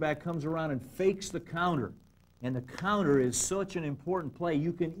quarterback comes around and fakes the counter. And the counter is such an important play.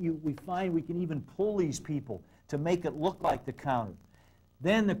 We find we can even pull these people to make it look like the counter.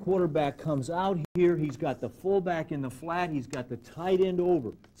 Then the quarterback comes out here. He's got the fullback in the flat. He's got the tight end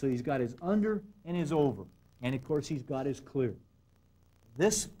over. So he's got his under and his over. And, of course, he's got his clear.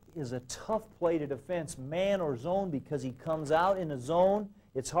 This is a tough play to defense, man or zone, because he comes out in a zone.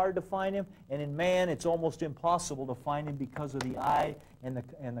 It's hard to find him. And in man, it's almost impossible to find him because of the eye and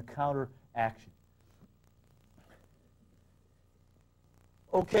the counter action.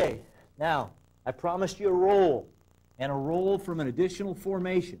 Okay, now, I promised you a roll, and a roll from an additional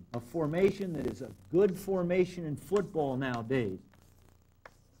formation, a formation that is a good formation in football nowadays.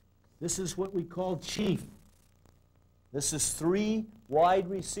 This is what we call chief. This is 3 wide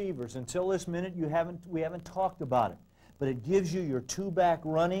receivers. Until this minute, we haven't talked about it, but it gives you your 2-back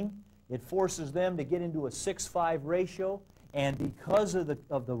running. It forces them to get into a 6-5 ratio, and because of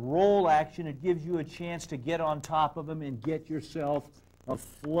the roll action, it gives you a chance to get on top of them and get yourself a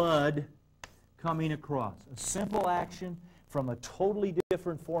flood coming across. A simple action from a totally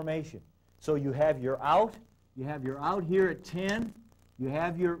different formation. So you have your out here at 10, you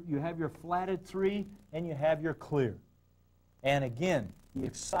have your flat at 3, and you have your clear. And again, the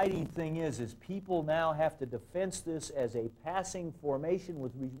exciting thing is people now have to defense this as a passing formation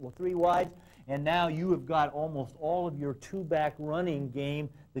with 3 wide, and now you have got almost all of your 2-back running game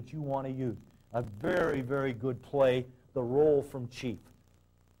that you want to use. A very, very good play, the roll from chief.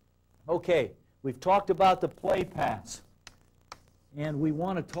 Okay, we've talked about the play pass, and we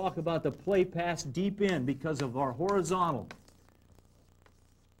want to talk about the play pass deep in because of our horizontal.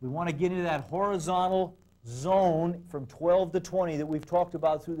 We want to get into that horizontal zone from 12 to 20 that we've talked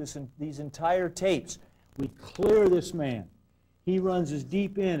about through these entire tapes. We clear this man. He runs his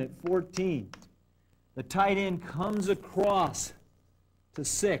deep in at 14. The tight end comes across to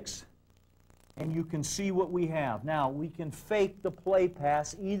 6. And you can see what we have. Now, we can fake the play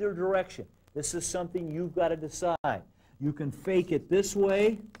pass either direction. This is something you've got to decide. You can fake it this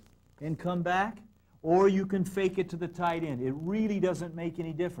way and come back, or you can fake it to the tight end. It really doesn't make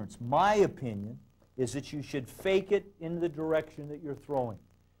any difference. My opinion is that you should fake it in the direction that you're throwing.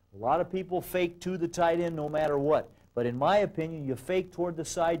 A lot of people fake to the tight end no matter what. But in my opinion, you fake toward the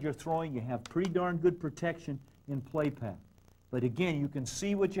side you're throwing, you have pretty darn good protection in play pass. But again, you can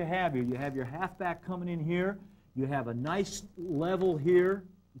see what you have here. You have your halfback coming in here. You have a nice level here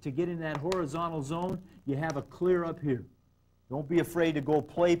to get in that horizontal zone. You have a clear up here. Don't be afraid to go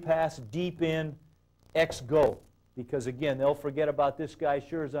play pass deep in, X go. Because again, they'll forget about this guy,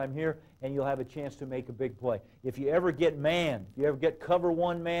 sure as I'm here, and you'll have a chance to make a big play. If you ever get man, if you ever get cover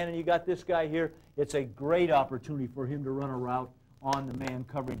 1 man and you got this guy here, it's a great opportunity for him to run a route on the man,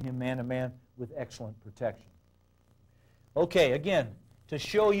 covering him man-to-man with excellent protection. Okay, again, to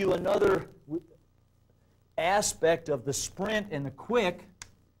show you another aspect of the sprint and the quick,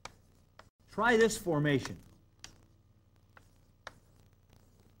 try this formation.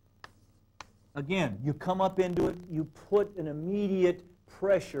 Again, you come up into it, you put an immediate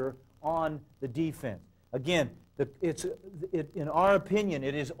pressure on the defense. Again, in our opinion,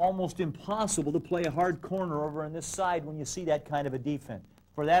 it is almost impossible to play a hard corner over on this side when you see that kind of a defense.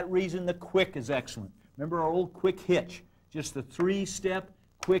 For that reason, the quick is excellent. Remember our old quick hitch. Just the 3-step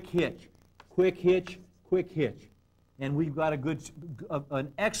quick hitch, quick hitch, quick hitch. And we've got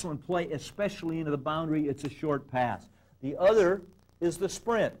an excellent play, especially into the boundary. It's a short pass. The other is the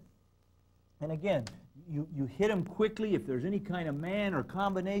sprint. And again, you hit him quickly. If there's any kind of man or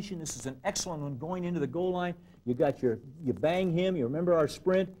combination, this is an excellent one going into the goal line. You bang him. You remember our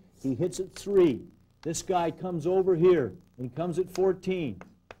sprint. He hits at 3. This guy comes over here, and he comes at 14.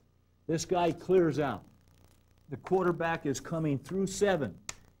 This guy clears out. The quarterback is coming through 7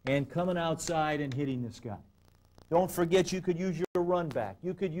 and coming outside and hitting this guy. Don't forget you could use your run back.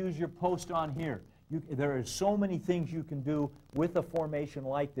 You could use your post on here. There are so many things you can do with a formation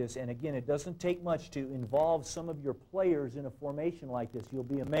like this. And again, it doesn't take much to involve some of your players in a formation like this. You'll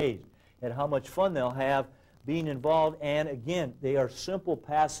be amazed at how much fun they'll have being involved. And again, they are simple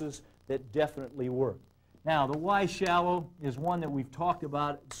passes that definitely work. Now, the Y shallow is one that we've talked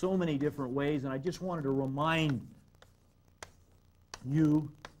about so many different ways, and I just wanted to remind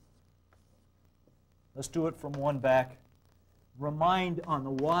you, let's do it from one back. Remind on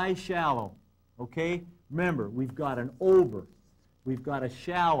the Y shallow, okay? Remember, we've got an over, we've got a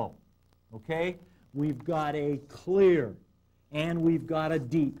shallow, okay? We've got a clear, and we've got a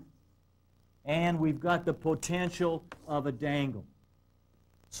deep, and we've got the potential of a dangle.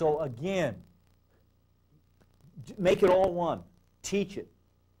 So again, make it all one. Teach it.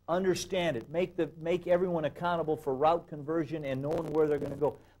 Understand it. Make everyone accountable for route conversion and knowing where they're going to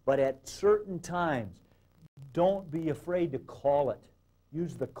go. But at certain times, don't be afraid to call it.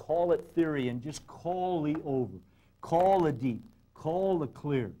 Use the call it theory and just call the over. Call the deep. Call the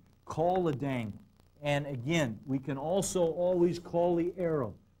clear. Call the dangle. And again, we can also always call the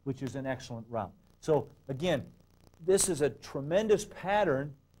arrow, which is an excellent route. So again, this is a tremendous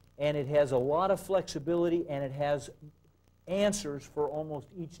pattern, and it has a lot of flexibility, and it has answers for almost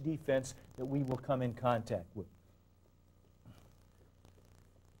each defense that we will come in contact with.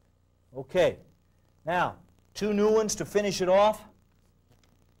 Okay, now, 2 new ones to finish it off.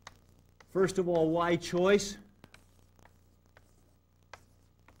 First of all, Y choice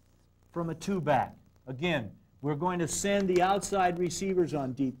from a 2-back. Again, we're going to send the outside receivers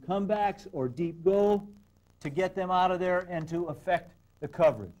on deep comebacks or deep go to get them out of there and to affect the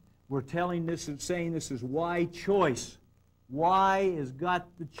coverage. We're saying this is Y choice. Y has got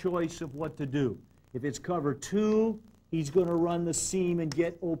the choice of what to do. If it's cover 2, he's going to run the seam and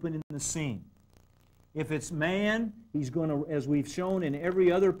get open in the seam. If it's man, he's going to, as we've shown in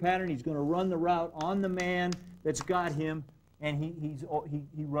every other pattern, he's going to run the route on the man that's got him, and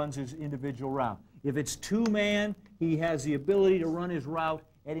he runs his individual route. If it's 2-man, he has the ability to run his route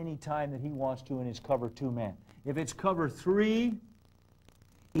at any time that he wants to in his cover 2-man. If it's cover 3,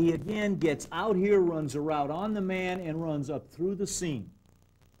 he again gets out here, runs a route on the man, and runs up through the seam.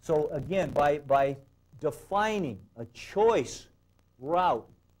 So again, by defining a choice route,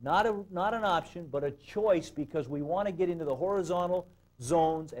 not an option, but a choice, because we want to get into the horizontal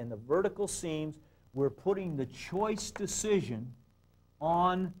zones and the vertical seams, we're putting the choice decision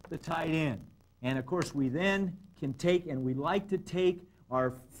on the tight end. And of course, we then can take, and we like to take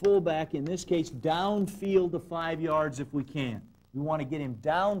our fullback, in this case, downfield to 5 yards if we can. We want to get him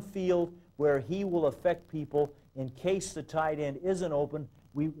downfield where he will affect people in case the tight end isn't open.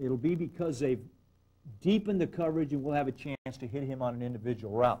 It'll be because they've deepened the coverage, and we'll have a chance to hit him on an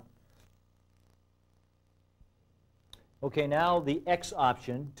individual route. Okay, now the X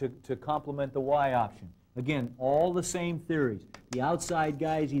option to complement the Y option. Again, all the same theories. The outside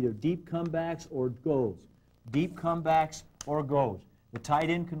guy is either deep comebacks or goes. Deep comebacks or goes. The tight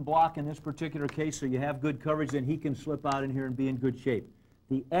end can block in this particular case, so you have good coverage, then he can slip out in here and be in good shape.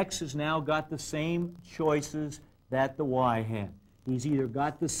 The X has now got the same choices that the Y had. He's either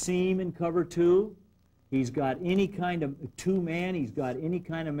got the seam in cover 2, he's got any kind of 2-man, he's got any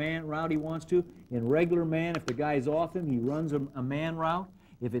kind of man route he wants to. In regular man, if the guy's off him, he runs a man route.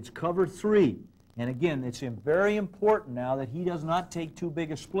 If it's cover 3, and again, it's very important now that he does not take too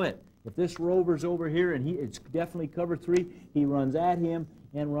big a split. If this rover's over here and it's definitely cover 3, he runs at him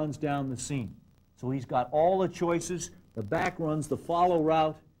and runs down the seam. So he's got all the choices. The back runs the follow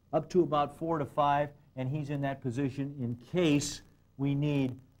route up to about 4 to 5, and he's in that position in case we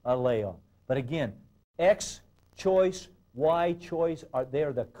need a layoff. But again, X choice, Y choice, they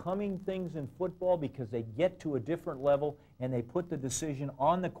are the coming things in football because they get to a different level and they put the decision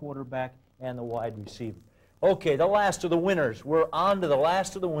on the quarterback and the wide receiver. Okay, the last of the winners. We're on to the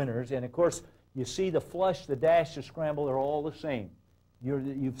last of the winners, and of course, you see the flush, the dash, the scramble, they're all the same.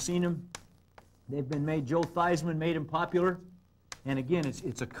 You've seen them. They've been made, Joe Theismann made them popular. And again,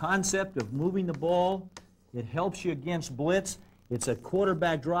 it's a concept of moving the ball. It helps you against blitz. It's a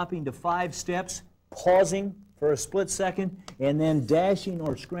quarterback dropping to 5 steps, pausing for a split second, and then dashing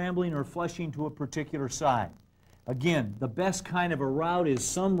or scrambling or flushing to a particular side. Again, the best kind of a route is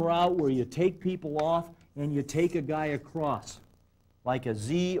some route where you take people off and you take a guy across, like a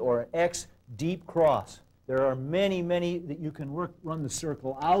Z or an X deep cross. There are many, many that you can run the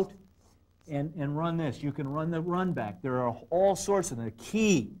circle out and run this. You can run the run back. There are all sorts of them. The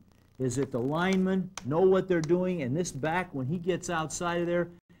key is that the linemen know what they're doing, and this back, when he gets outside of there,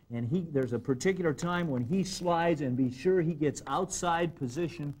 and there's a particular time when he slides, and be sure he gets outside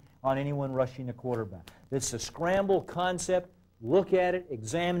position on anyone rushing the quarterback. It's a scramble concept. Look at it,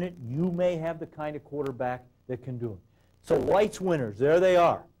 examine it. You may have the kind of quarterback that can do it. So White's winners, there they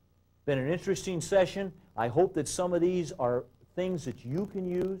are. Been an interesting session. I hope that some of these are things that you can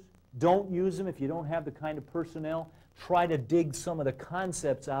use. Don't use them if you don't have the kind of personnel. Try to dig some of the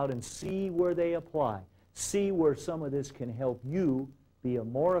concepts out and see where they apply. See where some of this can help you be a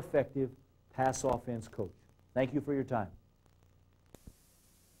more effective pass offense coach. Thank you for your time.